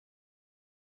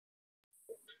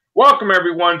Welcome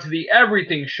everyone to the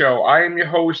Everything Show. I am your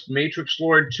host, Matrix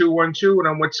Lord 212, and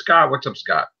I'm with Scott. What's up,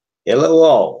 Scott?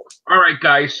 Hello. All right,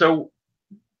 guys. So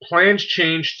plans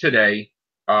changed today,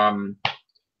 and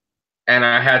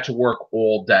I had to work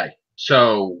all day.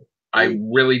 So I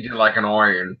really did like an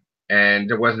iron,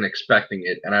 and I wasn't expecting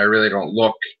it, and I really don't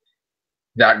look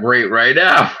that great right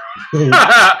now.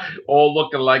 All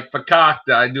looking like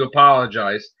fakakta. I do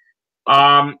apologize.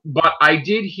 But I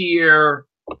did hear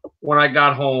when I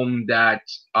got home that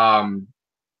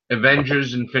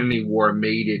Avengers Infinity War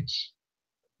made it.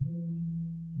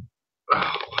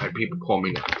 Oh, why do people call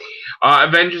me now?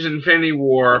 Avengers Infinity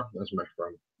War. That's my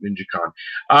friend, Ninja Khan.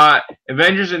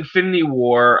 Avengers Infinity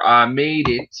War made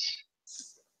it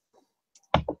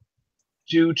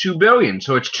to 2 billion.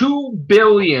 So it's 2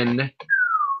 billion,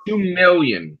 2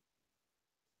 million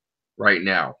right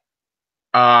now.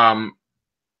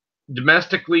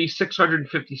 Domestically,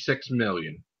 656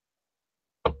 million.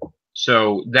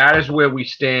 So that is where we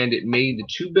stand. It made the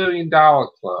 $2 billion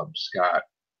club, Scott.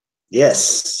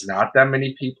 Yes. Not that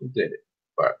many people did it,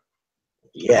 but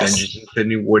yes. Avengers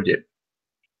Infinity War did.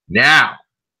 Now,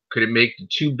 could it make the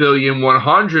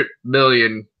 $2.1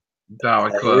 billion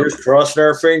club? We're crossing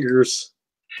our fingers.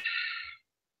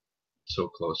 So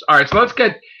close. All right, so let's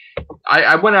get.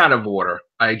 I went out of order.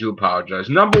 I do apologize.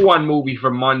 Number one movie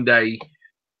for Monday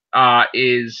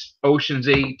is Ocean's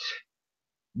 8.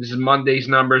 This is Monday's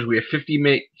numbers. We have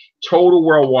total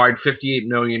worldwide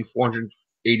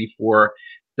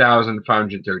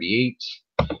 58,484,538.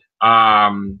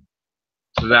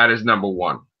 So that is number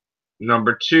one.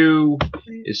 Number two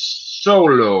is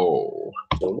Solo,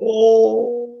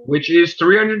 which is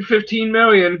 315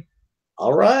 million.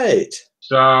 All right.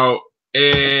 So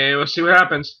let's see what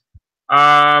happens.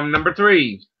 Number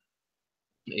three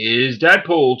is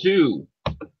Deadpool 2.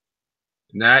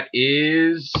 And that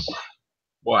is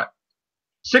what?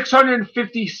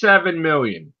 657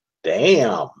 million.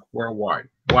 Damn. Worldwide.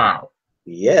 Wow.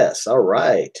 Yes, all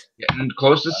right. Getting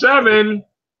close to 7.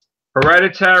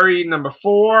 Hereditary, number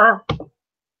 4.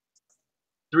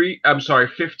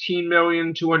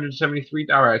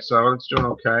 15,273,000. All right, so it's doing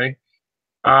okay.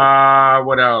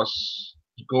 What else?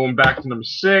 Going back to number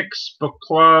 6, Book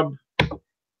Club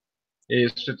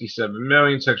is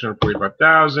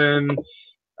 57,645,000.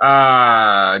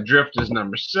 Drift is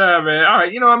number 7. All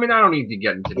right, I don't need to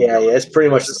get into yeah, it's pretty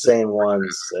much the same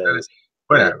ones.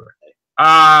 Whatever.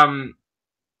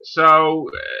 So,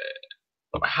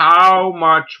 how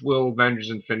much will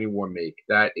Avengers Infinity War make?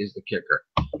 That is the kicker.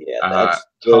 Yeah,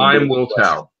 time will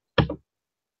tell.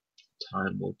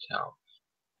 Time will tell.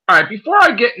 All right, before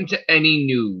I get into any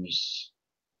news,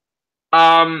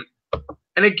 and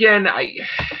again,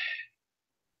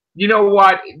 you know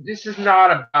what? This is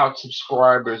not about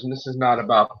subscribers, and this is not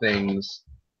about things.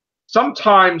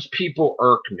 Sometimes people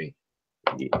irk me.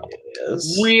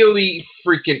 Yes. Really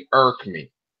freaking irk me.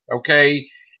 Okay?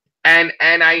 And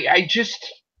I just,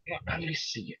 let me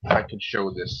see if I can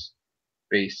show this,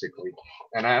 basically.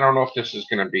 And I don't know if this is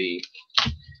going to be,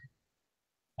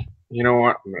 you know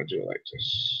what? I'm going to do it like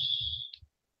this.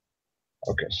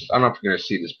 Okay, so I don't know if you're going to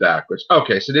see this backwards.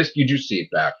 Okay, so this, you do see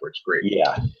it backwards. Great.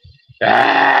 Yeah.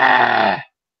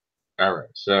 All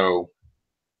right, so.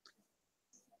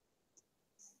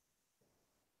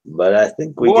 But I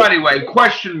think anyway,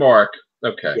 question mark.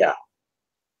 Okay. Yeah.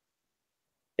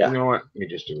 Yeah. You know what? Let me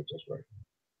just do it this way.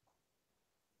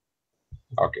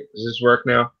 Okay, does this work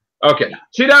now? Okay,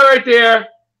 see that right there?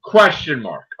 Question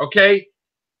mark, okay?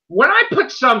 When I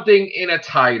put something in a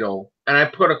title and I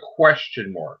put a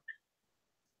question mark,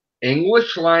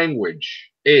 English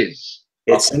language is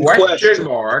it's a question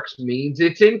marks means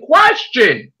it's in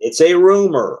question. It's a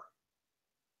rumor.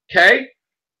 Okay?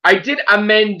 I did a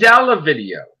Mandela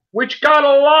video, which got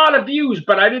a lot of views,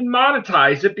 but I didn't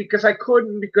monetize it because I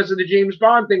couldn't because of the James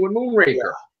Bond thing with Moonraker.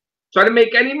 Yeah. So I didn't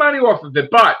make any money off of it,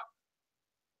 but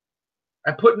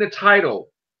I put in the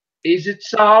title, is it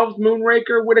solved,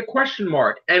 Moonraker, with a question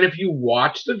mark? And if you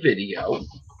watch the video,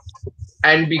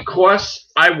 and because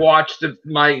I watched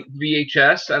my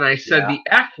VHS and I said the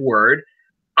F word,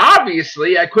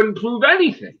 obviously I couldn't prove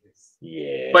anything.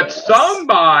 Yeah. But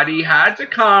somebody had to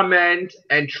comment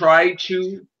and try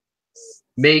to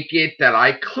make it that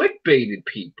I clickbaited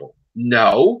people.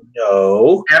 No.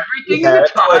 Everything in the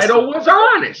title was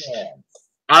honest.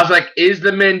 I was like, is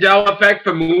the Mandela effect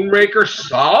for Moonraker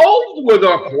solved with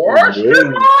a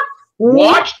question mark?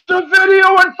 Watch the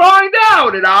video and find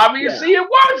out. And obviously it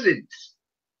wasn't.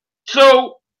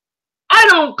 So I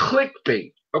don't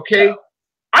clickbait, okay? No.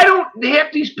 I don't,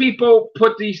 half these people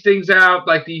put these things out,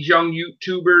 like these young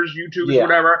YouTubers,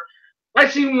 whatever. I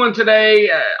seen one today.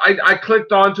 I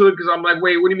clicked onto it because I'm like,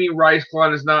 wait, what do you mean rice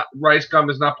gum is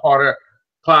not part of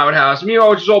Cloud House? I mean,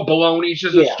 it's just all baloney. It's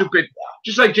just a Yeah. stupid,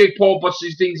 just like Jake Paul puts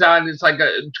these things on. And it's like a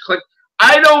click.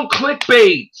 I don't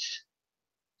clickbait.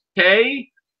 Okay,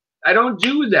 I don't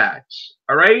do that.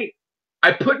 All right.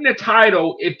 I put in a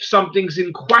title if something's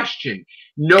in question.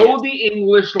 Know the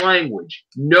English language.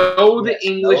 Know the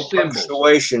English symbols.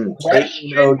 Punctuation.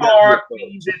 Question mark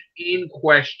means it's in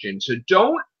question. So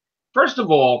don't. First of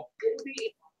all,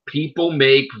 people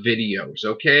make videos.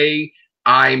 Okay,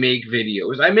 I make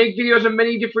videos. I make videos of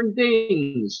many different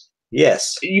things.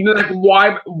 Yes. Even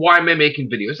like why am I making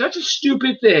videos? That's a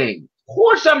stupid thing. Of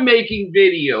course I'm making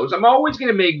videos. I'm always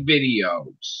gonna make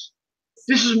videos.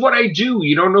 This is what I do.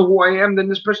 You don't know who I am, then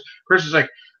this person's like,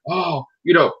 oh,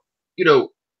 you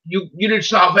didn't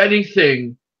solve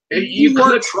anything. You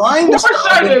weren't trying to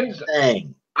solve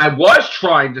anything. I was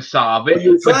trying to solve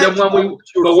it, but then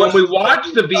when we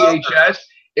watched the VHS,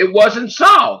 it wasn't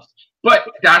solved. But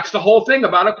that's the whole thing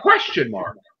about a question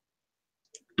mark.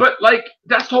 But like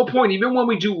that's the whole point. Even when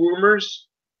we do rumors,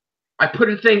 I put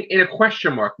a thing in a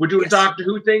question mark. We're doing a Doctor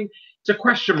Who thing. It's a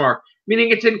question mark, meaning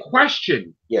it's in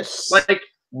question. Yes. Like,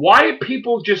 why are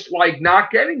people just like not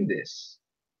getting this?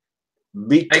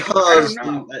 Because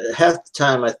half the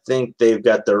time I think they've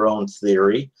got their own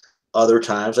theory. Other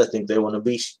times I think they want to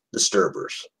be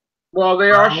disturbers. Well, they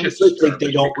are shit disturbers. I think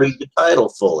they don't read the title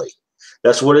fully.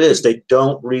 That's what it is. They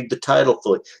don't read the title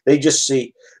fully. They just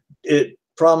see it.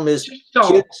 Problem is,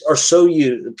 kids are so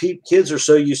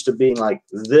used to being like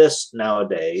this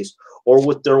nowadays, or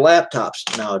with their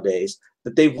laptops nowadays,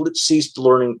 that they've ceased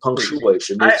learning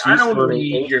punctuation. I don't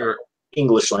need your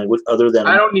English language other than.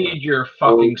 I don't need your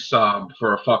fucking sub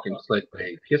for a fucking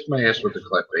clickbait. Kiss my ass with the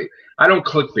clickbait. I don't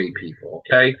clickbait people.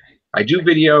 Okay, I do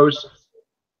videos.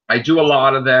 I do a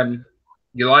lot of them.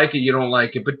 You like it, you don't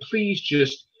like it, but please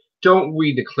just don't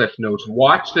read the cliff notes.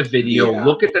 Watch the video.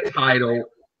 Look at the title.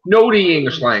 Know the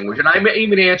English language. And I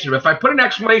even answered, if I put an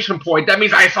exclamation point, that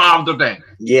means I solved the thing.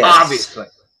 Yes. Obviously.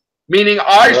 Meaning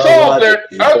I solved it.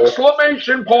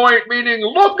 Exclamation point, meaning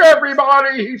look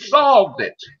everybody, he solved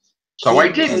it. So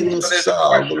I didn't.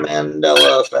 Solve the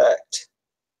Mandela effect.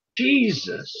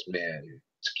 Jesus, man.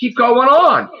 Let's keep going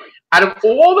on. Out of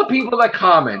all the people that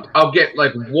comment, I'll get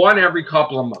like one every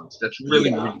couple of months. That's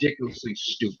really ridiculously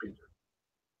stupid.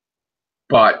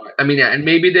 But I mean, and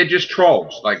maybe they're just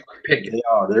trolls. Like, pick it.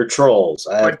 They're trolls.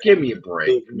 But give me a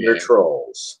break, man. They're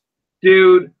trolls,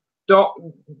 dude.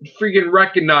 Don't freaking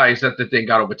recognize that the thing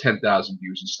got over 10,000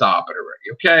 views and stop it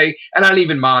already, okay? And I didn't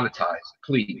even monetize it,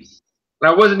 please. And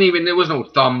I wasn't even. There was no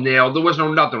thumbnail. There was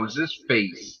no nothing. It was this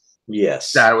face.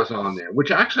 Yes. That was on there.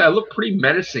 Which actually, I look pretty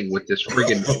menacing with this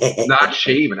friggin' not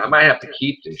shaving. I might have to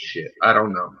keep this shit. I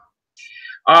don't know.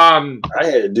 I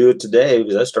had to do it today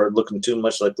because I started looking too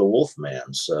much like the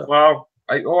Wolfman. So well,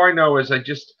 all I know is I'm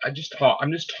just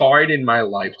tired in my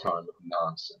lifetime of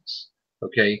nonsense.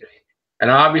 Okay, and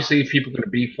obviously people are going to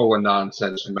be full of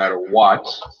nonsense no matter what,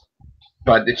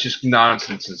 but it's just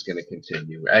nonsense is going to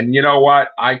continue. And you know what?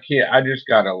 I can't. I just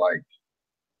gotta like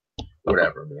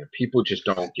whatever, man. People just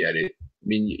don't get it. I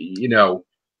mean, you know,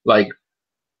 like.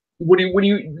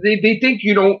 They think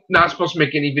you don't not supposed to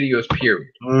make any videos,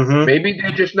 period. Maybe they're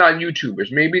just not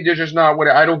YouTubers. Maybe they're just not what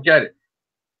I don't get it.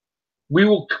 We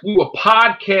will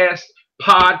podcast.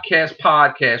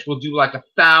 We'll do like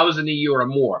 1,000 a year or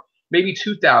more, maybe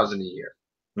 2,000 a year.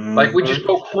 Like we just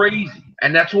go crazy.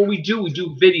 And that's what we do. We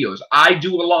do videos. I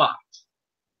do a lot.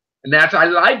 And I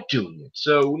like doing it.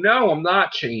 So no, I'm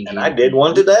not changing. And I did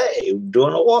one today,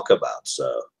 doing a walkabout,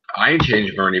 so I ain't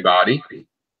changing for anybody.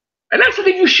 And that's the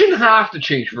thing, you shouldn't have to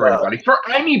change for anybody. For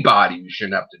anybody, you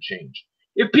shouldn't have to change.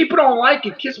 If people don't like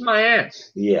it, kiss my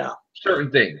ass. Yeah. Certain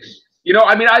things. You know,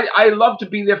 I mean, I love to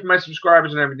be there for my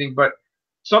subscribers and everything, but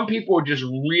some people are just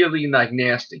really, like,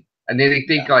 nasty. And they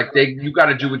think, like, you got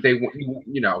to do what they want,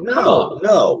 you know.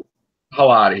 No.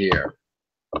 Hell out of here.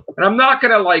 And I'm not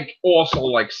going to, like, also,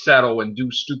 like, settle and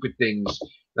do stupid things,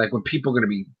 like, when people are going to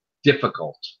be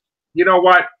difficult. You know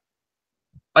what?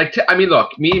 Like, I mean,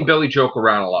 look, me and Billy joke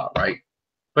around a lot, right?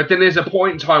 But then there's a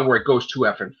point in time where it goes too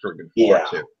effing friggin' far,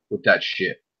 too, with that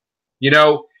shit. You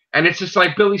know? And it's just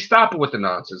like, Billy, stop it with the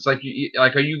nonsense. Like,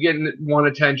 are you getting one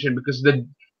attention? Because the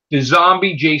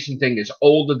zombie Jason thing is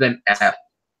older than F.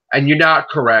 And you're not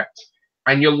correct.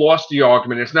 And you lost the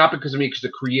argument. It's not because of me, because the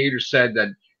creator said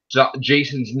that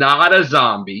Jason's not a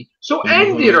zombie. So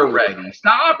end it already.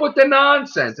 Stop with the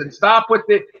nonsense. And stop with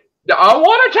the... I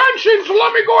want attention, so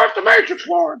let me go after Matrix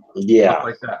Lord. Yeah. Stuff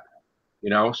like that. You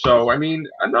know, so, I mean,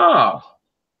 enough.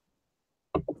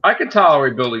 I can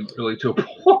tolerate Billy to a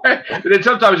point. But then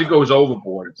sometimes he goes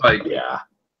overboard. It's like,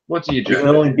 What's the You agenda?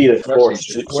 can only beat a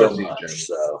horse What's so the much. agenda?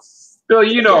 So, Bill,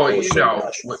 you know,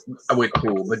 we're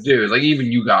cool, but dude, like even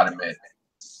you got to admit,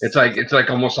 it's like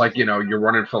almost like you're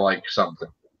running for like something.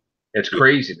 It's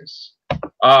craziness.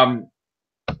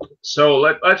 So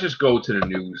let's just go to the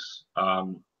news.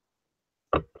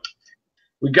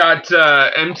 We got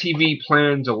MTV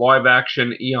plans a live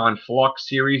action Eon Flux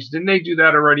series. Didn't they do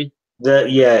that already?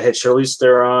 Yeah, it's released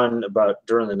there on about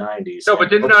during the 90s. No,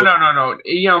 but no.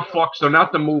 Eon Flux, so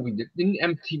not the movie. Didn't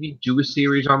MTV do a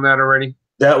series on that already?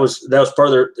 That was part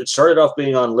of their. It started off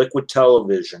being on Liquid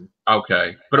Television.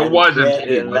 Okay, but it was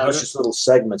MTV, and that was just little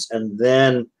segments, and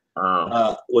then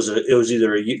it was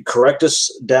either correct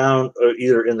us down or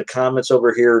either in the comments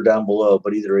over here or down below,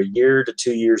 but either a year to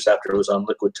 2 years after it was on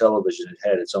Liquid Television, it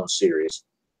had its own series.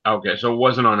 Okay, so it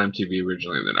wasn't on MTV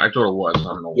originally. Then I thought it was. I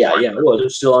don't know. Yeah, it was. It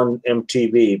was still on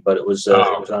MTV, but it was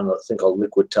on a thing called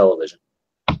Liquid Television.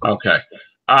 Okay,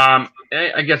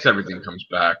 I guess everything comes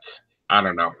back. I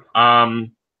don't know.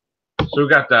 So we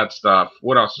got that stuff.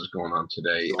 What else is going on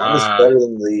today? It's better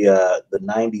than the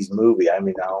 '90s movie. I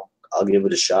mean, I'll give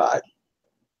it a shot.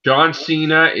 John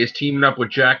Cena is teaming up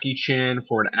with Jackie Chan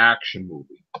for an action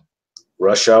movie.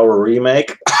 Rush Hour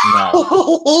remake?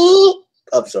 No.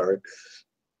 I'm sorry.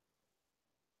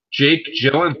 Jake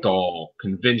Gyllenhaal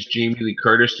convinced Jamie Lee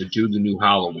Curtis to do the new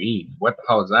Halloween. What the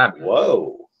hell is that?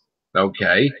 Whoa.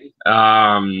 Okay.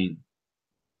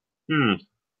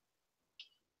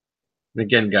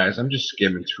 Again, guys, I'm just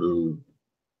skimming through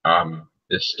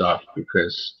this stuff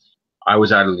because I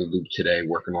was out of the loop today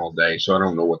working all day, so I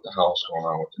don't know what the hell's going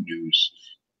on with the news.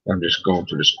 I'm just going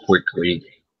through this quickly.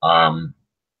 All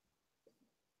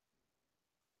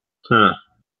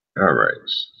right.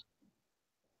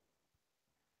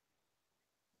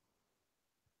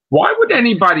 Why would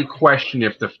anybody question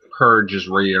if The Purge is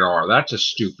rated R? That's a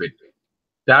stupid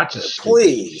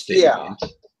Please, statement. Yeah.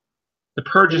 The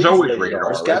Purge is always rated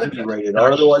R. It's got to be rated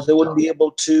R, otherwise they wouldn't be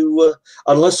able to,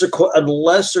 unless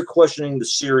they're questioning the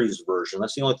series version.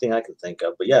 That's the only thing I can think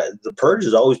of. But yeah, The Purge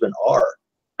has always been R.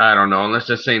 I don't know, unless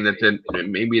they're saying that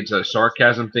maybe it's a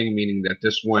sarcasm thing, meaning that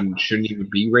this one shouldn't even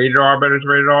be rated R, but it's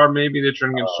rated R. Maybe they're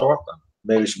trying to get soft on.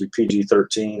 Maybe it should be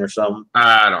PG-13 or something.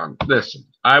 I don't listen.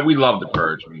 We love The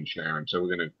Purge, me and Sharon, so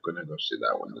we're gonna go see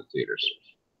that one in the theaters.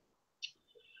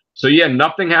 So yeah,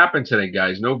 nothing happened today,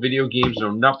 guys. No video games,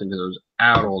 no nothing, because I was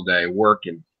out all day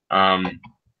working. And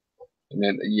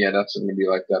then that's gonna be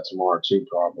like that tomorrow too,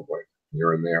 probably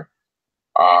here and there.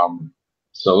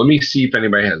 So let me see if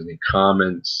anybody has any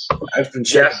comments. I've been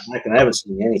checking back and I haven't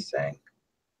seen anything.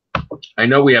 I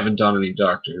know we haven't done any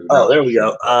Doctor Who. Oh, there we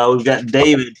go. We've got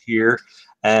David here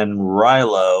and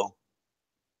Rilo.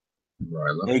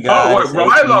 Hey guys.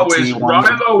 Rilo is.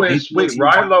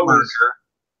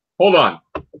 Hold on.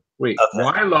 Wait. Okay.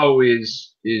 Rilo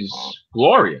is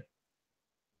Gloria.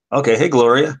 Okay. Hey,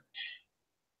 Gloria.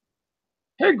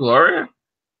 Hey, Gloria.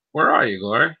 Where are you,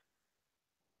 Gloria?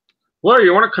 Gloria,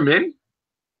 you want to come in?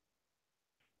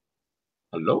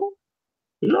 Hello?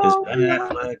 Is Ben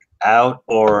Affleck out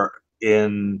or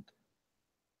in?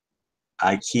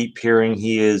 I keep hearing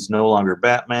he is no longer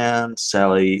Batman.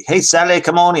 Sally. Hey, Sally,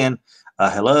 come on in.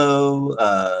 Hello.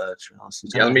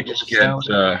 Let me just get.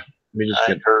 I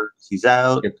heard he's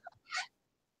out. Let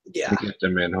me get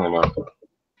them in. Hold on.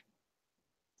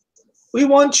 We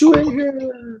want you in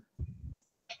here.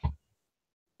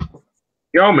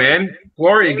 Yo, man.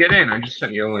 Gloria, get in. I just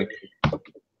sent you a link.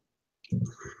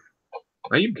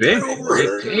 Where you been?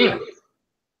 Damn.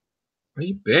 Where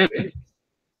you been?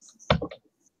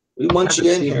 We want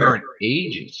you in here. In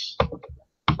ages.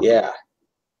 Yeah.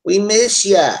 We miss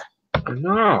ya. I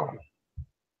know.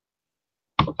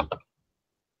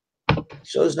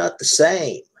 Show's not the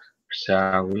same.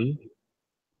 Sally.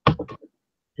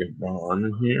 Get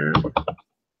on here.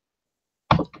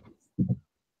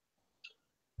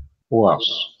 Who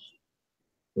else?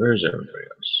 Where's everybody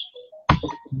else?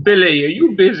 Billy, are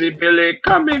you busy, Billy?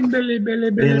 Come in, Billy. Billy,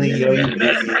 are you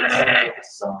busy?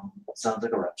 Sounds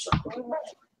like a rap song.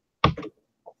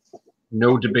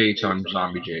 No debate on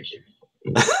Zombie Jason.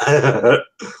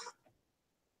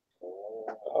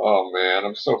 Oh, man,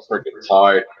 I'm so freaking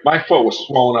tired. My foot was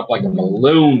swollen up like a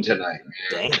balloon tonight,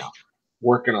 man. Damn.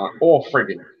 Working on all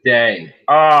freaking day.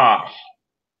 God.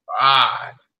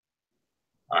 I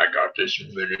got this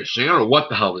video. I don't know what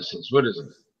the hell this is. What is it?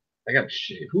 I got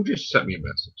shit. Who just sent me a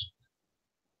message?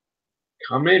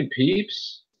 Come in,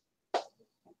 peeps.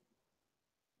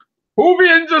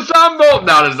 Hoovians assemble!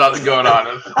 No, there's nothing going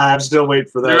on. I'm still waiting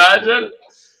for that. You imagine?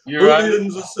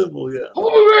 Hoovians assemble, yeah.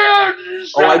 Hoovians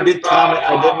assemble! Oh, I did comment.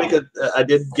 I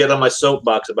did get on my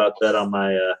soapbox about that on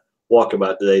my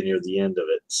walkabout today near the end of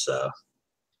it. So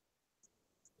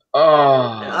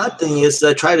Oh. The odd thing is,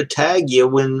 I tried to tag you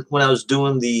when I was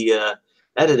doing the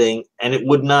editing, and it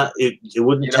would not. It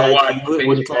wouldn't tag you. It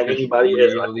wouldn't tag anybody.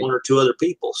 Really, like one or two other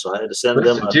people. So I had to send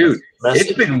them a dude, message.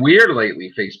 It's been weird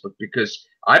lately, Facebook, because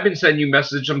I've been sending you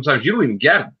messages sometimes you don't even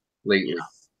get them lately,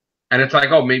 and it's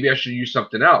like, oh, maybe I should use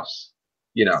something else.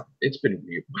 You know, it's been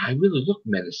weird. I really look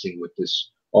menacing with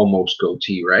this almost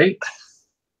goatee, right?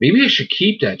 Maybe I should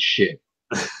keep that shit.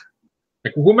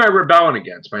 Like, who am I rebelling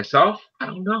against? Myself? I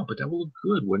don't know, but that would look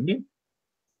good, wouldn't it?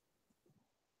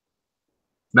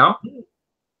 No?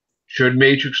 Should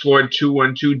Matrix Lord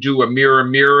 212 do a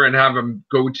mirror and have a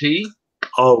goatee?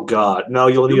 Oh God, no!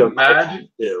 You'll need imagine.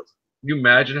 You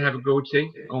imagine having a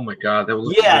goatee? Oh my God, that would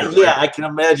look weird, right? I can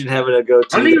imagine having a goatee.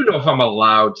 I don't even know if I'm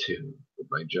allowed to with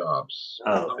my jobs.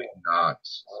 Oh. Probably not.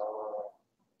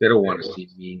 They don't want to see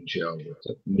Mean Joe.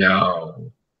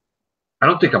 No. I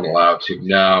don't think I'm allowed to.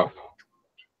 No.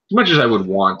 As much as I would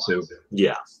want to.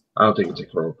 Yeah. I don't think it's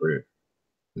appropriate.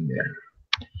 Yeah.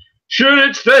 Should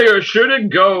it stay or should it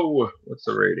go? What's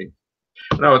the rating?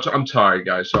 No, I'm tired,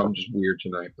 guys, so I'm just weird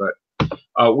tonight. But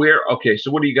okay,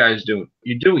 so what are you guys doing?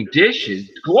 You're doing dishes?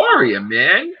 Gloria,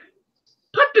 man.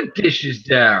 Put the dishes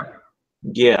down.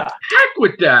 Yeah. Heck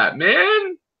with that,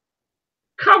 man.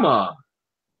 Come on.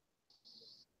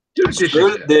 Do the dishes.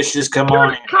 Do the dishes. Come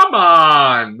on. Come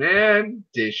on, man.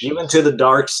 Dishes. Even to the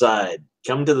dark side.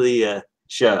 Come to the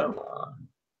show.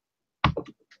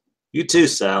 You too,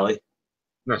 Sally.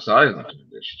 No, Sally's not doing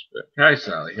dishes. But hi,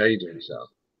 Sally. How you doing, Sally?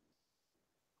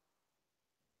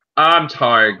 I'm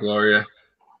tired, Gloria.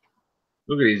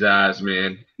 Look at these eyes,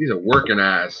 man. These are working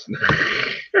eyes.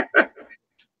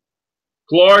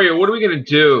 Gloria, what are we going to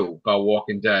do about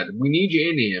Walking Dead? We need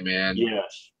you in here, man.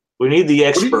 Yes. We need the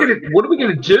expert. What are we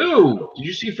going to do? Did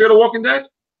you see Fear the Walking Dead?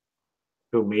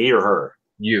 Who, me or her?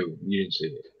 You. You didn't see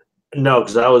it. No,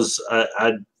 because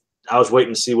I was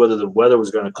waiting to see whether the weather was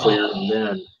going to clear, and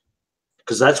then,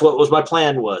 because that's what was my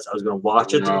plan was. I was going to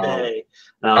watch it today.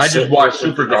 I just watched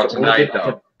Supergirl tonight,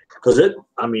 though. Because it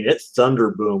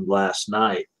thunder boomed last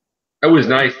night. It was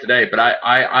nice today, but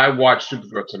I watched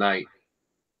Supergirl tonight,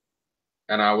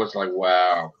 and I was like,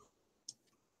 wow.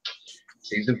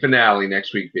 Season finale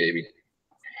next week, baby.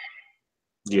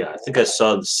 Yeah, I think I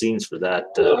saw the scenes for that.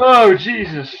 Oh,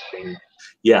 Jesus.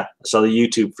 Yeah, I saw the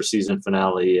YouTube for season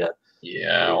finale.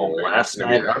 Yeah, last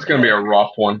night. That's going to be a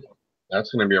rough one.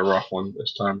 That's going to be a rough one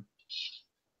this time.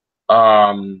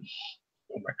 Oh,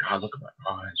 my God, look at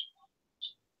my eyes.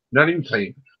 Not even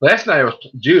playing. Last night, I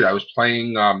was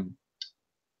playing.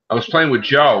 I was playing with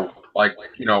Joe, like,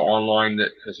 you know, online, that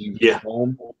because he was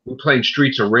home. We were playing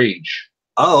Streets of Rage.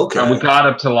 Oh, okay. And we got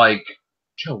up to like,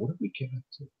 Joe, what did we get up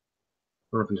to? I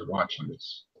don't know if he's watching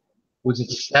this. Was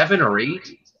it 7 or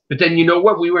 8? But then you know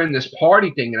what? We were in this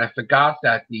party thing, and I forgot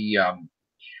that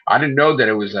I didn't know that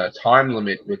it was a time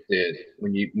limit with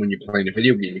when you're playing a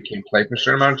video game, you can't play for a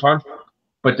certain amount of time.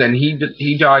 But then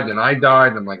he died, and I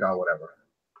died. And I'm like, oh, whatever.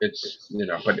 It's, you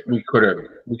know, but we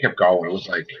kept going. It was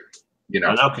like, you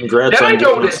know. Now, congrats on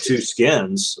getting those 2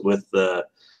 skins with the.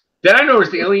 Then I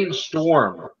noticed the Alien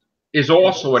Storm is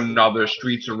also another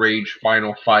Streets of Rage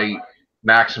Final Fight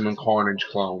Maximum Carnage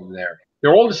clone there.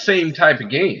 They're all the same type of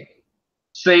game.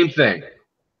 Same thing.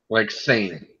 Like,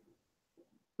 same.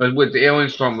 But with the Alien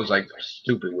Storm was like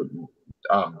stupid with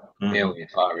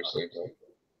aliens, obviously.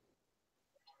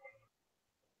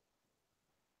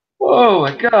 Oh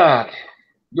my God.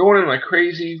 Going in like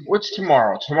crazy. What's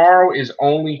tomorrow? Tomorrow is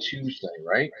only Tuesday,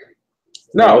 right?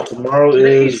 No, tomorrow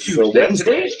is Tuesday.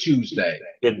 Today's Tuesday.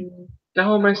 What the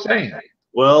hell am I saying?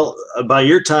 Well, by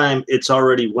your time, it's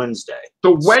already Wednesday.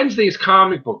 So Wednesday is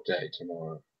comic book day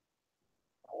tomorrow.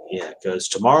 Yeah, because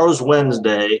tomorrow's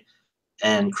Wednesday,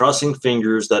 and crossing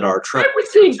fingers that our truck.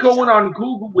 Everything going on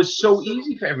Google was so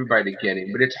easy for everybody to get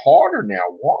in, but it's harder now.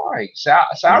 Why?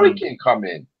 Sally can't come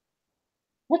in.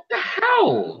 What the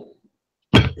hell?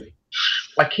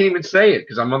 I can't even say it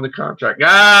because I'm under contract.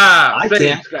 I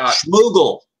can't.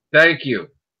 Schmoogle. Thank you.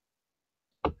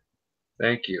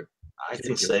 Thank you. I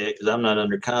can say it because I'm not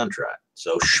under contract.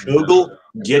 So Schmoogle,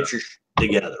 get your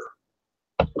together.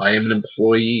 I am an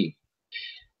employee,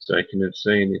 so I cannot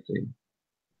say anything.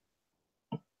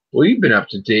 What have you been up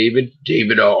to, David?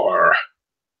 David R.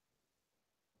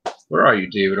 Where are you,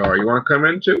 David R? You want to come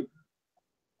in too?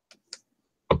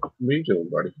 What are you doing,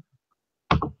 buddy?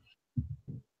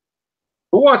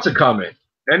 Who wants to come in?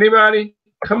 Anybody?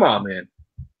 Come on, man.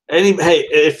 Hey,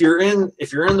 if you're in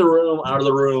the room, out of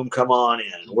the room, come on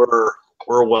in.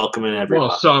 We're welcoming everyone.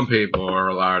 Well, some people are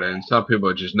allowed in. Some people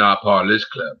are just not part of this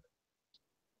club.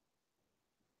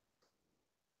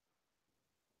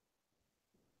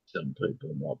 Some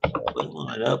people more.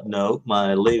 Line up. No,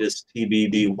 my latest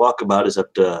TBD walkabout is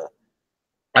up to.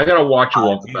 I gotta watch a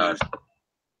walkabout.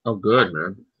 Oh, good,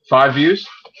 man. 5 views?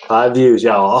 5 views,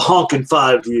 yeah, a honking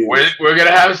 5 views. We're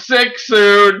gonna have 6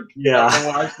 soon. Yeah, I'm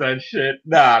gonna watch that shit.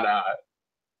 Nah.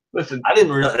 Listen, I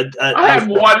didn't realize. I had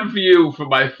 1 view for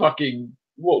my fucking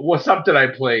what something I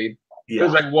played. Yeah. It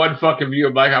was like 1 fucking view.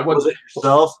 I'm like, was it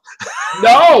yourself?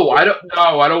 No, I don't.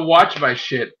 No, I don't watch my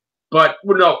shit. But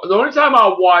no, the only time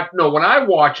I'll watch. No, when I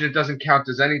watch it, it doesn't count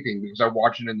as anything because I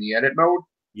watch it in the edit mode.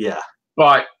 Yeah.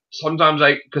 But sometimes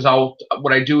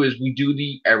what I do is we do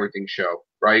the everything show,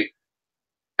 right?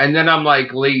 And then I'm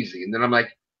like lazy, and then I'm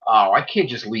like, oh, I can't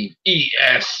just leave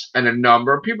ES and a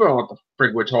number. People don't know what the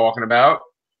frig we're talking about.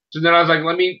 So then I was like,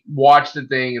 let me watch the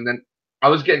thing, and then I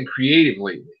was getting creative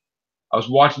lately. I was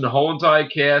watching the whole entire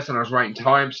cast, and I was writing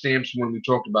timestamps when we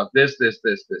talked about this.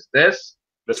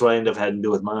 That's what I ended up having to do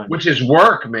with mine. Which is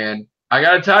work, man. I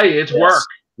gotta tell you, it's work.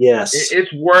 Yes.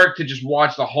 It's work to just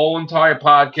watch the whole entire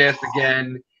podcast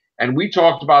again. And we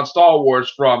talked about Star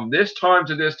Wars from this time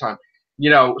to this time.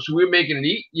 So we're making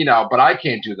it, but I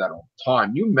can't do that all the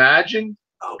time. You imagine?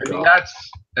 Oh, I mean, God.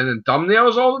 and then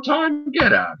thumbnails all the time?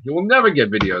 Get out. You will never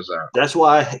get videos out. That's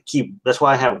why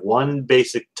I have one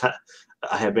basic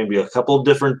I have maybe a couple of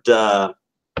different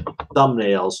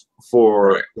thumbnails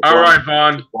for. All right,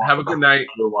 Vaughn. Have a good night.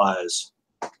 Otherwise.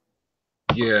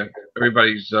 Yeah,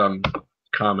 everybody's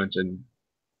commenting.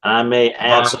 I may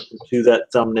add something to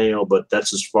that thumbnail, but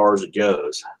that's as far as it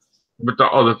goes. But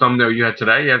the thumbnail you had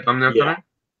today? You had a thumbnail today?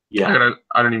 Yeah.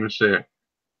 I didn't even see it.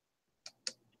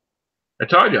 I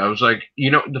told you, I was like,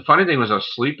 the funny thing was I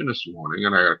was sleeping this morning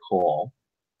and I got a call.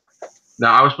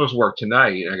 Now, I was supposed to work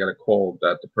tonight and I got a call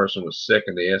that the person was sick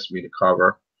and they asked me to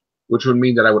cover, which would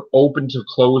mean that I would open to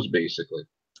close basically.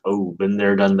 Oh, been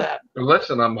there, done that. But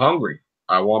listen, I'm hungry.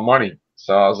 I want money.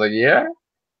 So I was like, yeah.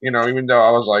 Even though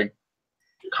I was like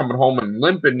coming home and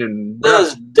limping and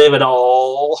David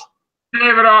All.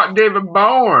 David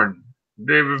Bourne.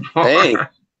 Hey.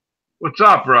 What's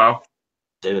up, bro?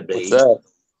 David B. What's up?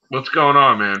 What's going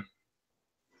on, man?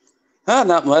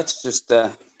 Not much. Just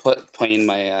playing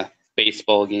my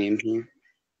baseball game here.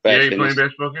 Yeah, you're playing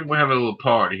baseball game? We're having a little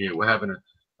party here. We're having a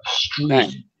stream.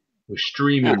 Nice. We're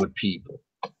streaming with people.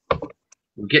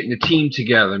 We're getting a team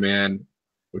together, man.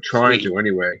 We're trying to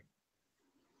anyway.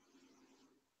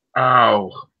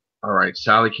 Oh, all right.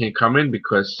 Sally can't come in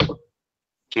because,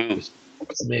 man.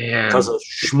 Because of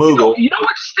Schmoogle. You know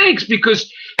what stinks? Because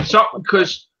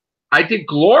I think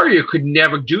Gloria could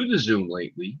never do the Zoom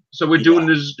lately. So we're doing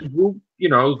this group,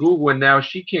 Google, and now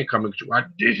she can't come in. I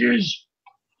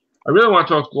really want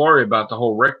to talk to Gloria about the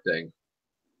whole Rick thing.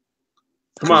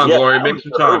 Come on, Gloria, make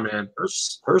some time, man.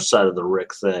 Her side of the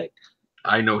Rick thing.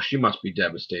 I know she must be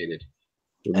devastated.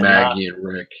 With Maggie and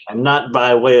Rick. And not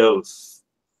by way of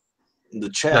the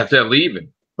chat. That they're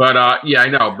leaving. But yeah, I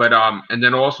know. But and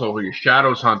then also your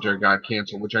Shadows Hunter got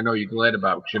canceled, which I know you're glad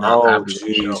about. You're not happy with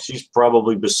the show. She's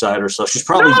probably beside herself. She's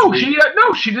probably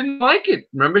she didn't like it.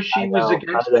 Remember, she was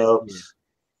against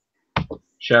it.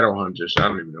 Shadow Hunters. I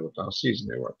don't even know what the season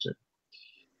they were up to.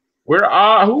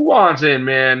 Who wants in,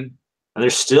 man? And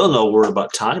there's still no word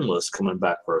about Timeless coming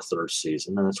back for a 3rd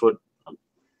season, and that's what.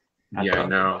 I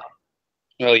know.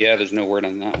 Oh yeah, there's no word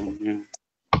on that one. Yeah.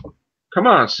 Come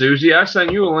on, Susie. I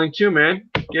sent you a link too, man.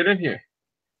 Get in here.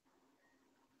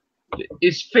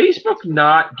 Is Facebook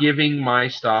not giving my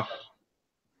stuff?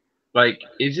 Like,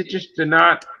 is it just they're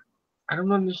not? I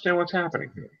don't understand what's happening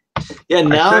here. Yeah,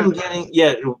 now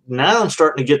I'm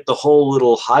starting to get the whole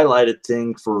little highlighted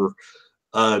thing for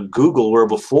Google, where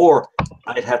before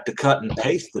I'd have to cut and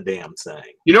paste the damn thing.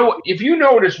 If you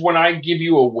notice when I give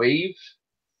you a wave,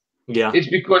 it's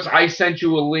because I sent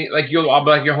you a link. Like I'll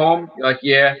be like, you're home. You're like,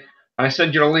 yeah. I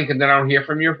send you a link, and then I don't hear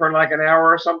from you for like an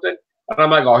hour or something. And I'm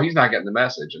like, oh, he's not getting the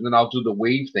message. And then I'll do the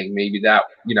wave thing, maybe that,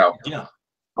 Yeah.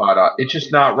 But it's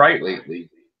just not right lately.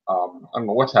 I don't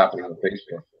know what's happening on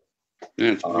Facebook.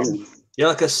 Yeah,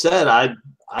 like I said,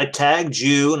 I tagged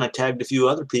you and I tagged a few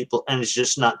other people, and it's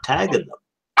just not tagging them.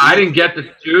 I didn't get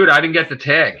the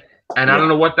tag, and I don't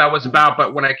know what that was about.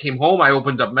 But when I came home, I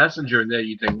opened up Messenger, and there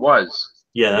you thing was.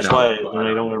 Yeah, that's why when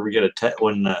I don't ever get a tag.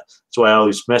 That's why I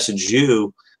always message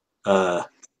you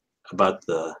about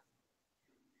the.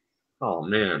 Oh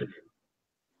man,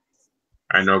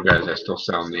 I know, guys. I still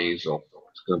sound nasal.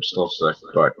 I'm still sick,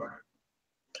 but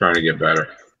trying to get better.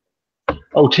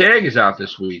 Oh, tag is out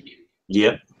this week.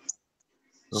 Yep.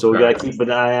 So we gotta keep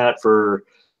an eye out for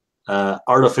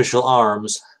artificial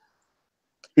arms.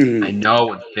 I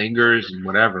know, and fingers and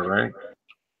whatever, right?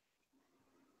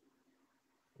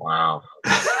 Wow.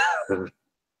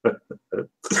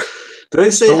 Did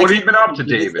they say? So what have you been up to,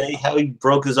 David? Did they say how he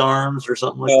broke his arms or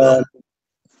something like that?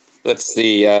 Let's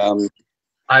see. I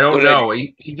don't know.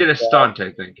 He did a stunt,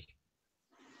 I think.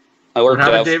 I worked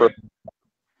out David?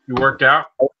 You worked out?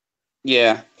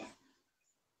 Yeah.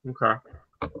 Okay.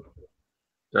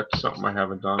 That's something I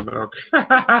haven't done, but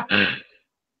okay.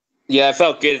 Yeah, I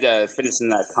felt good finishing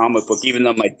that comic book, even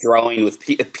though my drawing with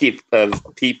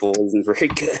people isn't very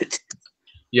good.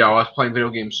 Yeah, I was playing video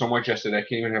games so much yesterday, I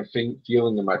can't even have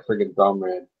feeling in my friggin' thumb,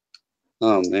 man.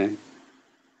 Oh, man.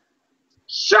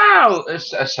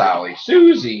 Sally.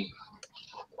 Susie.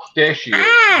 There she is.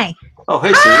 Hi. Oh,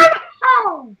 hey, Susie.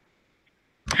 Oh.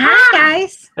 Hi,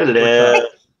 guys. Hello.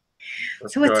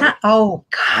 So what's up? Oh,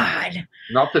 God.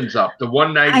 Nothing's up. The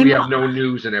one night we have no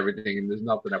news and everything, and there's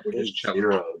nothing up. We're just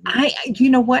chilling. You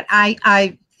know what?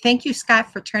 I thank you,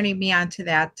 Scott, for turning me on to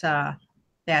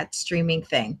that streaming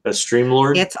thing. A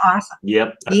Streamlord? It's awesome.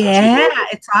 Yep. Yeah,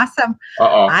 it's awesome.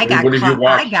 What did you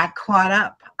watch? I got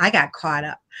caught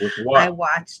up. With what? I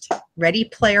watched Ready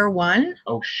Player One.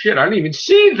 Oh shit! I didn't even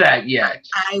see that yet.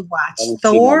 I watched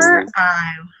Thor.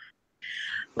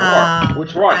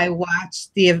 Which one? I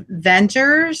watched The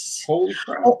Avengers. Holy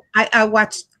crap! Oh, I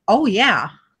watched. Oh yeah,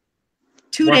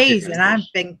 2 days, and I've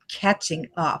Avengers. been catching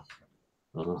up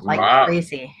like Wow.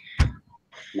 crazy.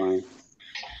 Mine.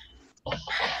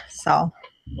 So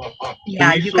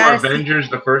yeah, you you saw got Avengers,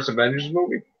 the first Avengers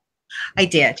movie. I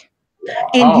did. Wow.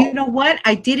 And you know what?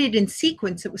 I did it in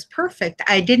sequence. It was perfect.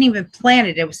 I didn't even plan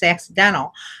it. It was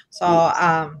accidental. So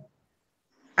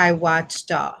I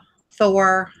watched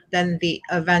Thor, then the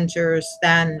Avengers,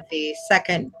 then the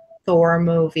second Thor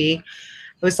movie.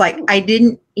 It was like I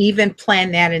didn't even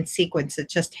plan that in sequence. It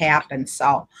just happened.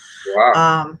 So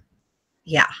Wow.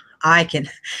 yeah, I can.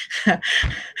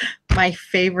 My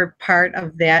favorite part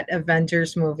of that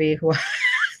Avengers movie was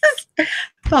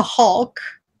the Hulk.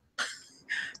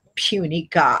 Puny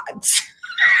gods.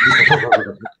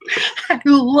 I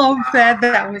love that.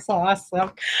 That was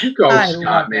awesome. You go,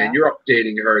 Scott, man. You're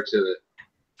updating her to the.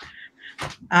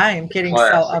 I am getting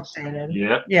classics. so updated.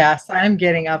 Yep. Yes, I'm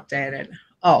getting updated.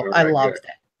 Oh, I loved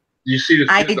it. Do you see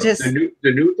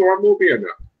the new Thor movie or no?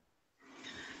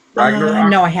 Ragnarok?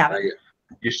 No, I haven't.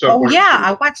 You saw? Oh yeah,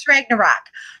 I watched Ragnarok.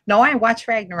 No, I watched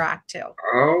Ragnarok too.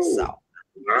 Oh, so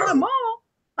no. I got them all.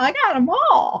 I got them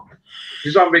all.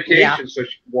 She's on vacation, so she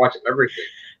can watch everything.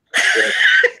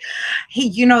 Hey,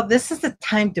 you know, this is the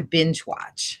time to binge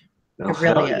watch. It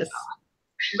really is.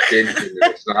 She's binging it.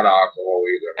 It's not alcohol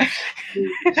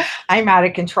either. I'm out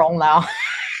of control now.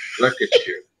 Look at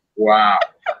you. Wow.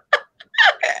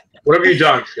 What have you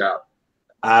done, Scott?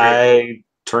 I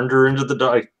turned her into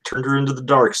the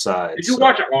dark side. Did you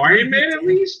watch Iron Man at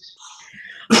least?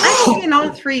 I've seen all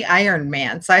 3 Iron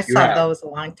Mans. I saw those a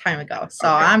long time ago, so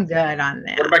I'm good on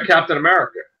that. What about Captain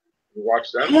America? You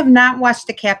watched them? I have not watched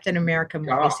the Captain America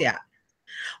movies yet,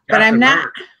 but I'm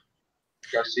not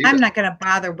going to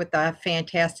bother with the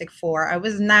Fantastic Four. I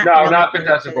was not. No, not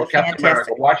Fantastic Four. Captain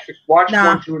America. Watch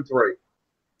 1, 2, and 3.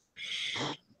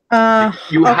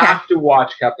 You have to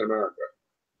watch Captain America.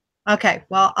 Okay,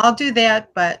 well, I'll do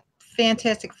that, but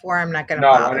Fantastic Four, I'm not going to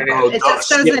bother. It just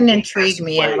doesn't intrigue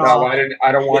me at all. No,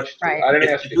 I don't watch. Right. I didn't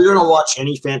ask you. If you're going to watch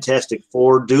any Fantastic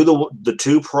Four, do the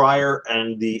 2 prior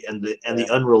and the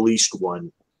unreleased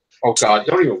one. Oh God!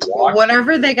 Don't even watch.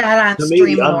 Whatever they got on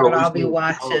Streamlord, I'll be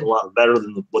watching. A lot better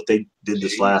than what they did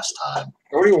this last time.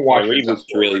 Don't even watch.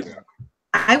 Really.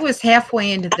 I was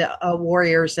halfway into the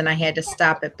Warriors, and I had to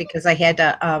stop it because I had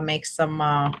to make some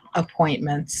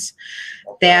appointments.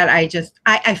 That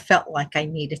I felt like I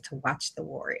needed to watch the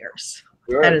Warriors.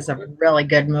 Good. That is a really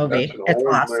good movie. It's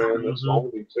awesome.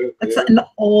 It's an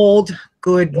old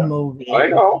good movie. I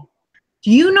know. Do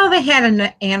you know they had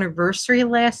an anniversary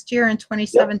last year in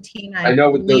 2017? I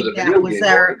know that was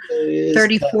their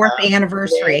 34th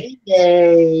anniversary.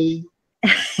 Yay!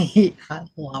 I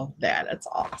love that. It's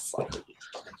awesome.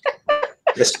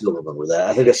 I still remember that.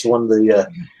 I think that's one of the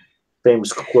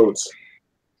famous quotes.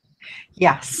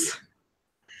 Yes.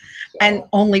 And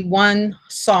only one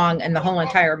song in the whole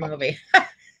entire movie.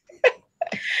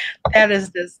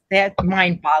 That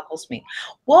mind boggles me.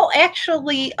 Well,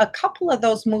 actually, a couple of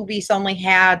those movies only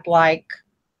had like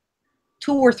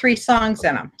 2 or 3 songs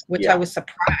in them, which I was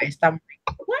surprised. I'm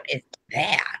like, what is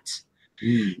that?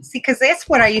 See, because that's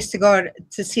what I used to go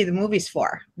to see the movies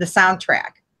for, the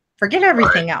soundtrack. Forget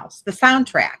everything else, the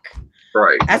soundtrack.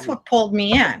 Right. That's what pulled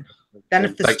me in. Then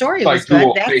if the story was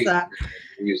good,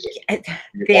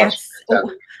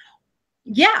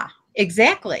 yeah,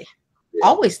 exactly. Yeah.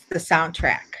 Always the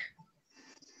soundtrack.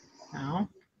 No.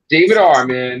 David R.,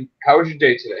 man, how was your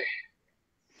day today?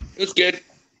 It was good.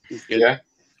 Yeah.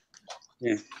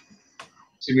 Yeah.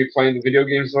 See me playing the video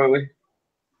games lately?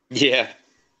 Yeah.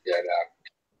 Yeah,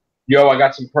 yo, I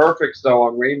got some perfects though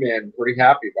on Rayman. Pretty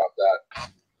happy about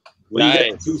that. Well,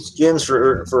 you got 2 skins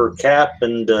for Cap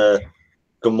and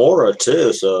Gamora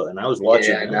too. So, and I was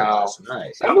watching that last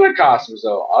night. Some of the costumes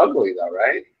though ugly though,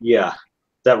 right? Yeah,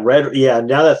 that red. Yeah,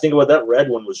 now that I think about that red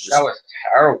one was just that was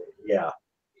terrible. Yeah.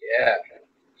 Yeah.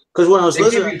 Because when I was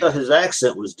listening, I thought his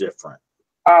accent was different.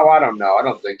 Oh, I don't know. I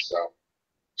don't think so.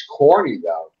 It's corny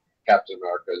though. Captain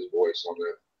America's voice on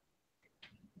there.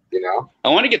 You know? I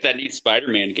want to get that new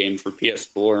Spider-Man game for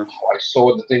PS4. Oh, I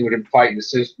saw the thing with him fighting the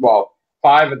Sinister. Well,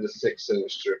 5 of the 6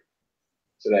 Sinister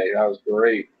today. That was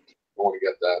great. I want to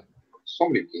get that. So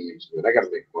many games, man. I got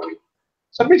to make money.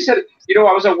 Somebody said, you know,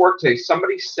 I was at work today.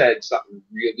 Somebody said something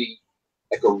really,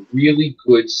 like a really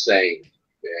good saying,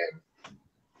 man.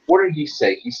 What did he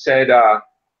say? He said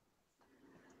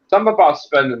something about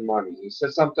spending money. He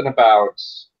said something about,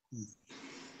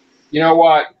 you know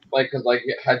what? Like, cause like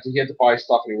he had to buy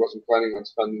stuff and he wasn't planning on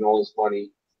spending all his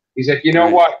money. He's like, you know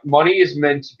what? Money is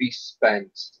meant to be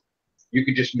spent. You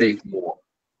could just make more.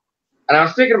 And I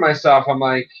was thinking to myself, I'm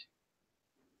like,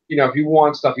 you know, if you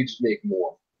want stuff, you just make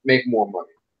more money.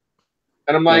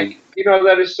 And I'm like, you know,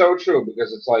 that is so true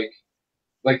because it's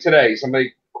like today,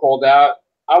 somebody called out,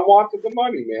 I wanted the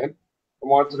money, man. I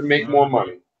wanted to make more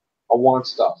money. I want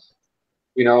stuff.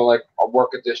 You know, like I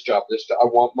work at this job, I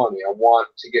want money. I want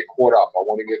to get caught up. I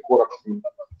want to get caught up from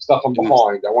stuff I'm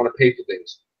behind. I want to pay for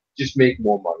things. Just make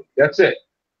more money. That's it.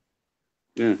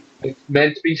 Yeah. It's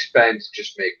meant to be spent.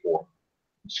 Just make more.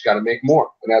 You just got to make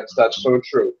more, and that's so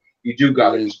true. You do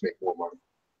got to just make more money.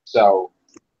 So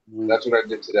that's what I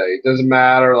did today. It doesn't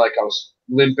matter. Like I was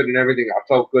limping and everything. I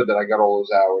felt good that I got all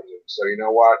those hours in. So you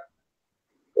know what?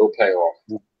 It'll pay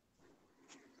off.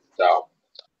 So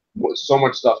so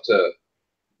much stuff to,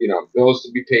 you know, bills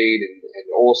to be paid and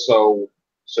also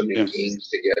so many games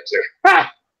to get to.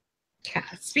 Ha!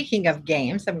 Speaking of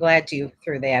games, I'm glad you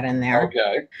threw that in there.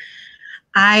 Okay.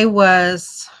 I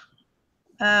was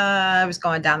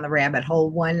going down the rabbit hole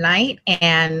one night,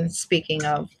 and speaking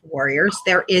of Warriors,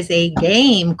 there is a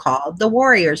game called The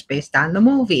Warriors based on the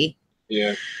movie.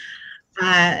 Yeah.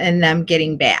 And them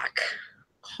getting back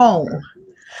home.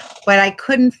 But I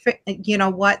couldn't, you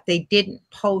know what? They didn't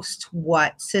post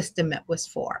what system it was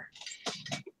for.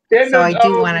 So I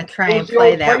do want to try and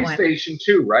play that one. PlayStation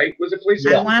 2, right? Was it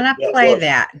PlayStation? I want to play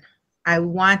that. I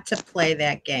want to play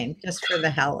that game just for the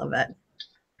hell of it.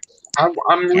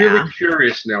 I'm really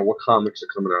curious now what comics are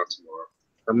coming out tomorrow.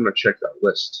 I'm going to check that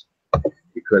list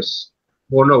because,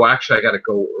 well, no, actually, I got to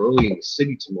go early in the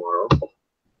city tomorrow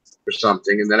or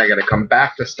something, and then I got to come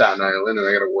back to Staten Island, and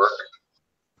I got to work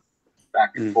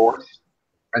back and forth.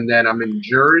 And then I'm in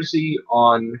Jersey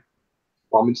I'm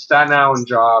in Staten Island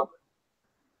job,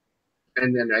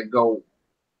 and then I go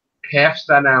half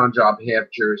Staten Island job,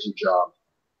 half Jersey job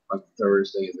on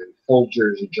Thursday, and then full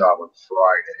Jersey job on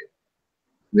Friday.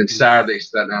 And then Saturday,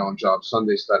 Staten Island job,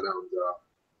 Sunday, Staten Island job.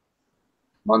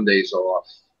 Mondays off,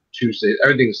 Tuesday,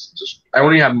 everything's just, I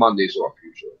only have Mondays off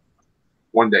usually.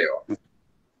 One day off.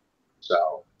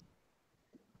 So,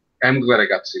 I'm glad I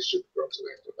got to see Supergirl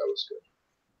tonight. I thought that was good.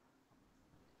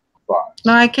 But,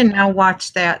 no, I can now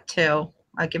watch that too.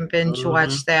 I can binge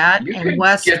watch that. You and can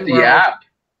Westworld. get the app.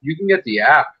 You can get the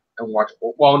app and watch.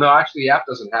 Well, no, actually, the app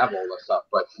doesn't have all that stuff,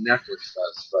 but Netflix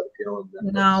does. But if you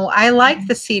don't, No, I like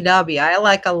the CW. I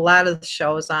like a lot of the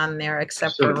shows on there,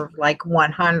 except for like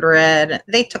 100.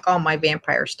 They took all my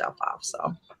vampire stuff off.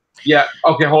 So. Yeah.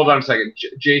 Okay. Hold on a second,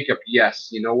 Jacob. Yes.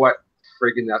 You know what?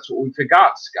 Friggin', that's what we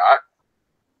forgot, Scott.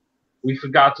 We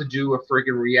forgot to do a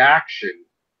friggin' reaction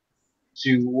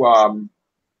to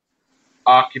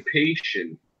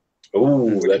Occupation.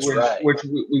 Oh, that's right. Which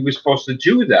we were supposed to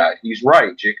do that. He's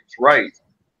right. Jacob's right.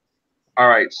 All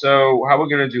right. So how are we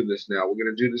going to do this now? We're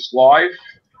going to do this live?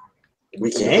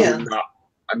 We can.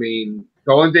 I mean,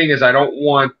 the only thing is I don't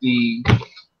want the...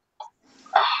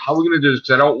 How are we going to do this?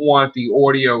 Because I don't want the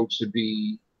audio to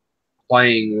be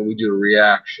playing when we do a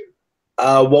reaction.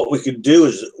 What we could do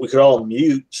is we could all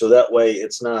mute so that way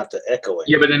it's not echoing.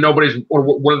 Yeah, but then nobody's... Or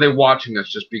what are they watching us?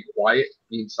 Just be quiet?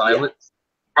 Being silent? Yeah.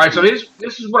 All right, so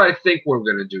this is what I think we're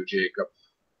going to do, Jacob.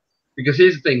 Because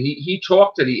here's the thing. He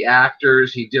talked to the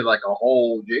actors. He did like a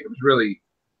whole... Jacob's really...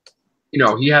 You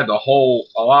know, he had a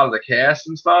lot of the cast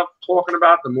and stuff talking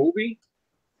about the movie.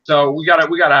 So we gotta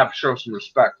have to show some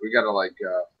respect. We gotta like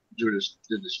do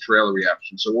this trailer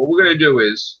reaction. So what we're gonna do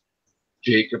is,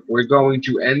 Jacob, we're going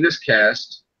to end this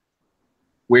cast.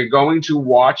 We're going to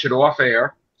watch it off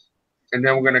air, and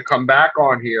then we're gonna come back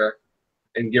on here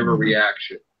and give a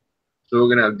reaction. So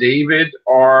we're gonna have David,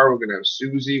 R. We're gonna have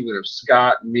Susie. We're gonna have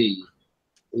Scott, me,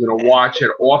 I'm gonna watch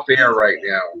it off air right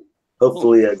now.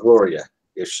 Hopefully, Gloria,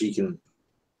 if she can.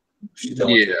 She's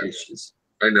done with the dishes.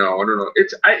 I know. I don't know.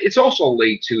 It's also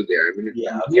late too there. I mean,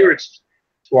 yeah. Okay. Here it's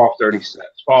 12:37,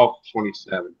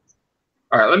 12:27.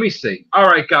 All right, let me see. All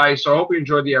right, guys. So I hope you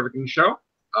enjoyed the Everything Show.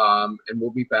 And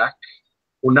we'll be back.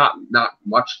 Well, not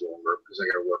much longer because I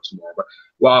got to work tomorrow.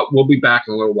 But we'll be back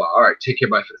in a little while. All right, take care.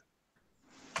 Bye for now.